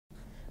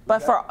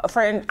But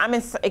I'm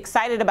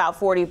excited about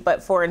 40,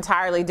 but for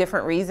entirely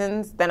different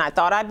reasons than I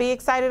thought I'd be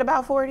excited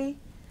about 40.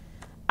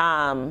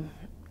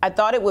 I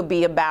thought it would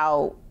be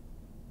about,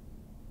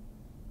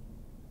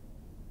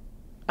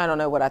 I don't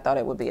know what I thought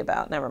it would be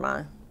about. Never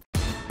mind.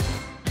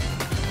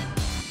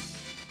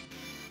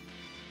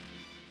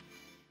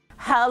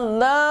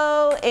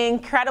 Hello,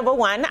 Incredible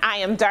One. I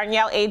am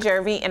Darnyelle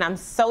Jervey, and I'm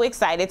so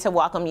excited to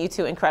welcome you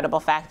to Incredible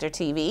Factor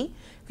TV.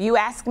 If you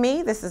ask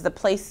me, this is the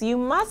place you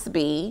must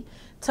be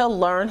to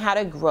learn how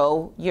to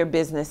grow your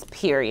business,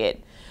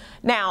 period.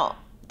 Now,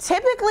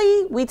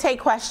 typically, we take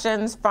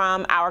questions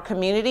from our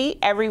community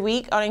every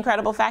week on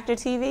Incredible Factor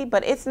TV,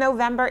 but it's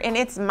November and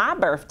it's my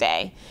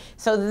birthday.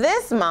 So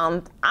this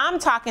month, I'm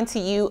talking to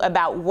you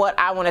about what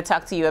I want to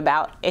talk to you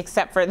about,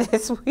 except for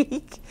this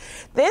week.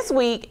 This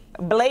week,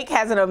 Blake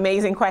has an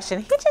amazing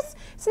question.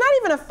 It's not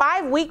even a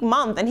 5-week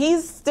month and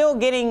he's still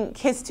getting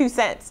his 2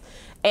 cents.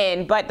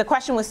 But the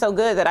question was so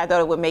good that I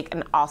thought it would make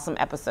an awesome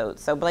episode.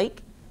 So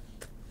Blake?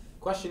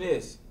 Question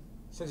is,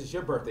 since it's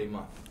your birthday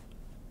month,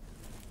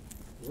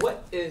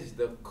 what is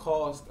the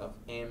cost of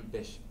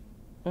ambition?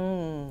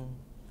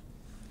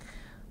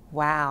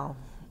 Wow.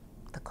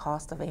 The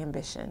cost of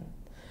ambition.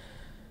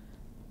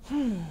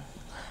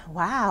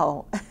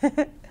 Wow.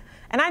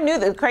 And I knew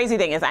the crazy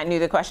thing is I knew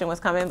the question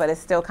was coming, but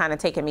it's still kind of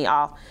taking me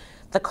off.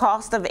 The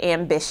cost of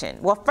ambition.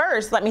 Well,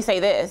 first, let me say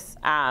this.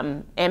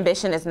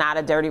 Ambition is not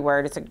a dirty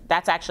word.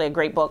 That's actually a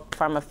great book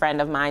from a friend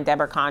of mine,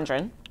 Deborah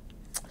Condren.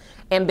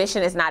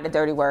 Ambition is not a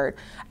dirty word.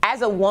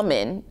 As a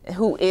woman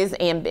who is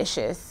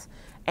ambitious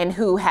and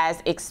who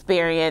has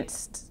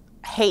experienced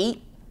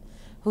hate,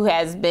 who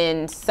has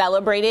been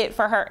celebrated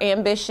for her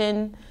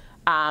ambition,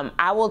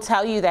 I will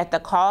tell you that the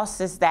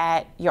cost is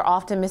that you're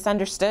often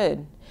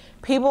misunderstood.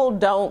 People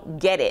don't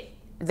get it.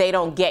 They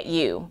don't get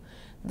you.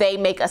 They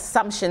make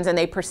assumptions and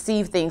they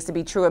perceive things to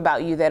be true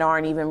about you that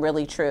aren't even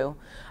really true.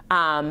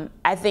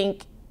 I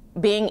think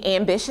being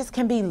ambitious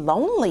can be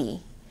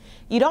lonely.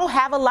 You don't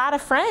have a lot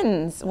of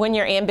friends when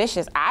you're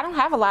ambitious. I don't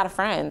have a lot of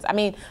friends. I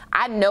mean,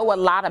 I know a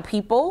lot of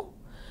people,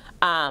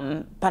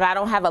 but I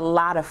don't have a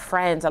lot of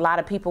friends, a lot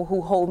of people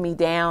who hold me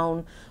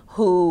down,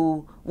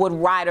 who would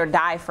ride or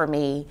die for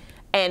me.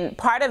 And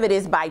part of it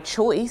is by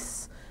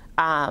choice.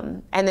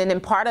 And then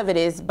part of it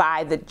is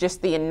by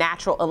just the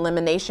natural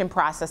elimination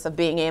process of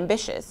being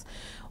ambitious.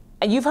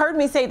 And you've heard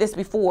me say this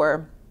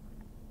before,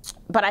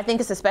 but I think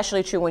it's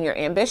especially true when you're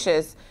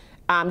ambitious.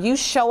 You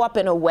show up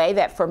in a way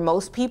that for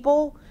most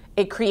people,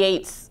 it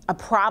creates a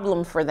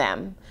problem for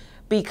them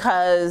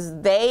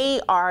because they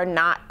are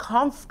not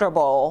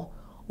comfortable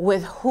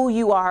with who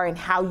you are and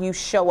how you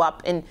show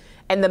up and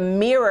the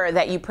mirror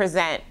that you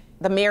present,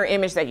 the mirror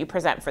image that you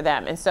present for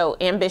them. And so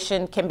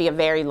ambition can be a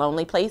very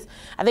lonely place.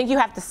 I think you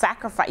have to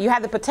sacrifice, you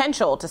have the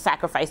potential to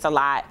sacrifice a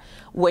lot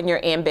when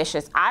you're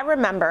ambitious. I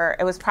remember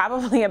it was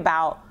probably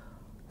about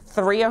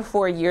 3 or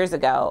 4 years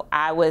ago,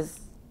 I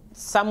was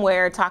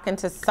somewhere talking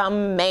to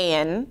some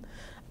man,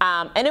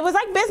 and it was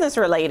like business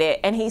related.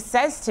 And he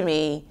says to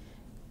me,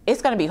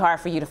 it's gonna be hard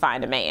for you to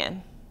find a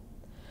man.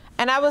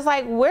 And I was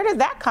like, where did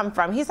that come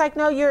from? He's like,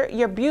 no,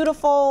 you're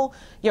beautiful,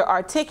 you're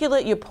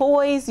articulate, you're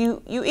poised,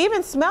 you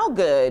even smell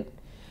good.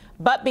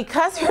 But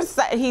because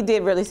he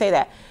did really say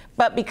that,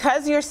 but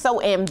because you're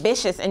so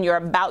ambitious and you're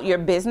about your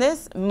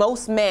business,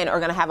 most men are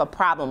gonna have a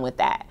problem with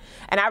that.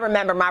 And I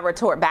remember my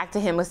retort back to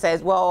him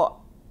says,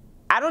 well,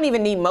 I don't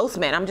even need most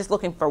men, I'm just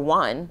looking for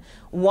one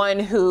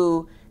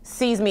who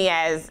sees me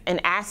as an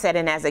asset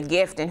and as a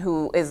gift and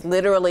who is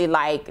literally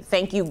like,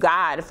 thank you,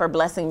 God, for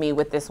blessing me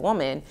with this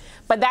woman.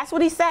 But that's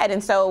what he said.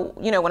 And so,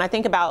 you know, when I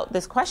think about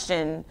this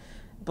question,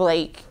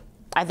 Blake,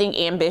 I think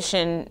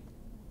ambition,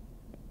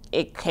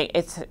 you'll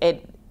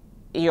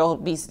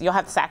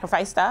have to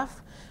sacrifice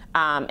stuff.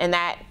 And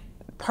that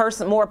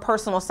more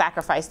personal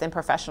sacrifice than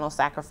professional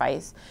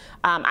sacrifice.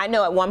 I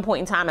know at one point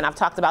in time, and I've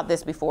talked about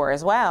this before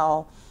as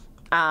well,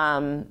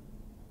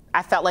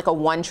 I felt like a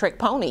one-trick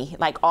pony.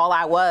 Like all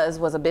I was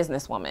a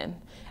businesswoman.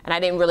 And I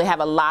didn't really have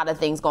a lot of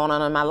things going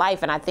on in my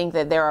life. And I think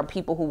that there are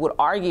people who would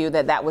argue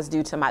that that was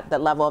due to the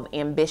level of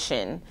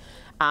ambition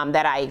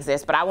that I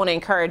exist. But I want to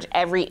encourage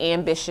every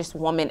ambitious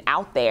woman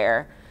out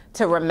there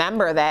to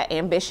remember that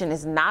ambition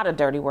is not a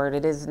dirty word.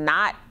 It is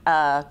not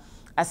a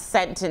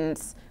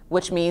sentence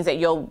which means that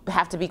you'll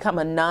have to become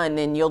a nun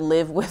and you'll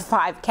live with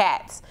 5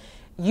 cats.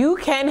 You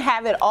can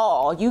have it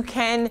all. You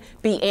can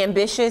be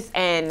ambitious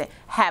and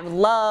have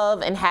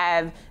love and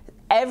have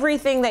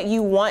everything that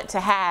you want to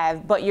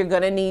have, but you're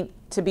gonna need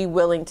to be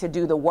willing to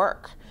do the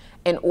work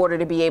in order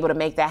to be able to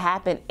make that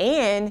happen.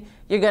 And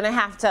you're gonna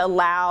have to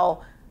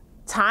allow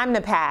time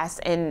to pass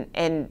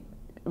and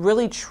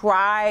really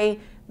try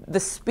the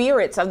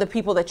spirits of the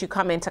people that you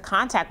come into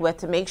contact with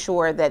to make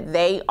sure that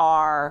they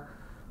are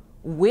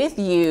with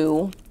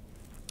you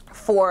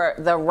for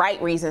the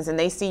right reasons and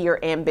they see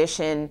your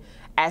ambition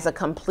as a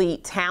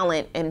complete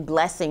talent and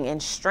blessing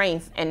and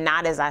strength and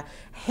not as a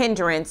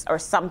hindrance or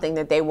something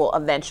that they will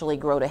eventually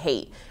grow to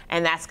hate.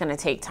 And that's going to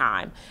take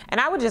time. And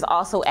I would just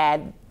also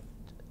add,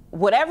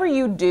 whatever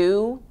you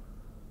do,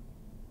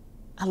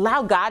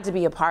 allow God to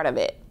be a part of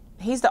it.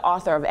 he's the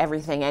author of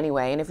everything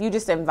anyway. And if you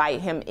just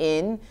invite him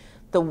in,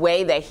 the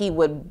way that he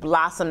would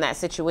blossom that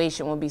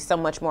situation would be so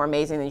much more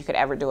amazing than you could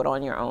ever do it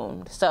on your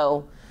own.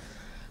 So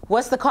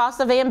what's the cost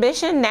of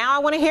ambition? Now I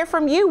want to hear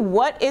from you.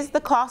 What is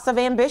the cost of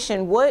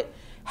ambition? What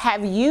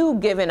have you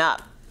given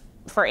up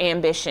for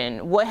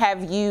ambition? What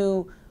have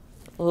you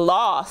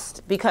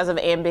lost because of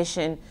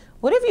ambition?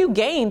 What have you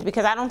gained?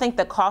 Because I don't think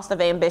the cost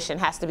of ambition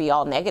has to be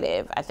all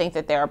negative. I think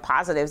that there are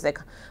positives that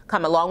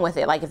come along with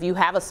it. Like if you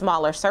have a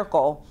smaller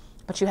circle,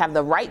 but you have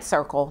the right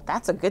circle,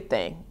 that's a good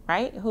thing,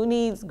 right? Who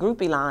needs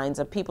groupie lines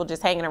of people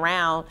just hanging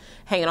around,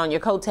 hanging on your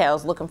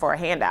coattails, looking for a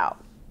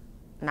handout?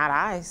 Not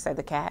I, said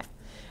the cat.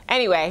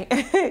 Anyway,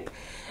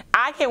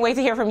 I can't wait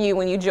to hear from you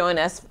when you join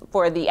us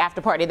for the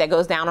after party that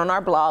goes down on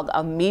our blog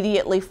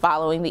immediately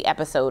following the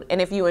episode.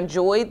 And if you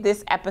enjoyed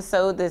this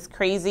episode, this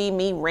crazy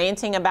me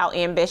ranting about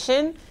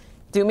ambition,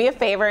 do me a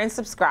favor and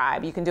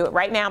subscribe. You can do it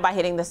right now by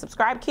hitting the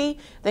subscribe key.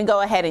 Then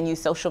go ahead and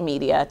use social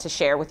media to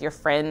share with your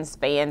friends,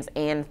 fans,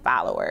 and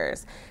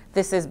followers.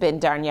 This has been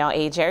Darnyelle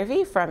A.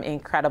 Jervey from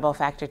Incredible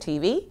Factor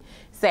TV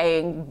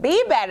saying,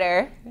 be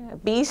better,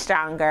 be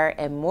stronger,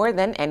 and more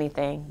than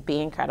anything,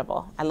 be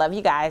incredible. I love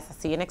you guys. I'll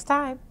see you next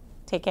time.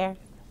 Take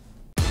care.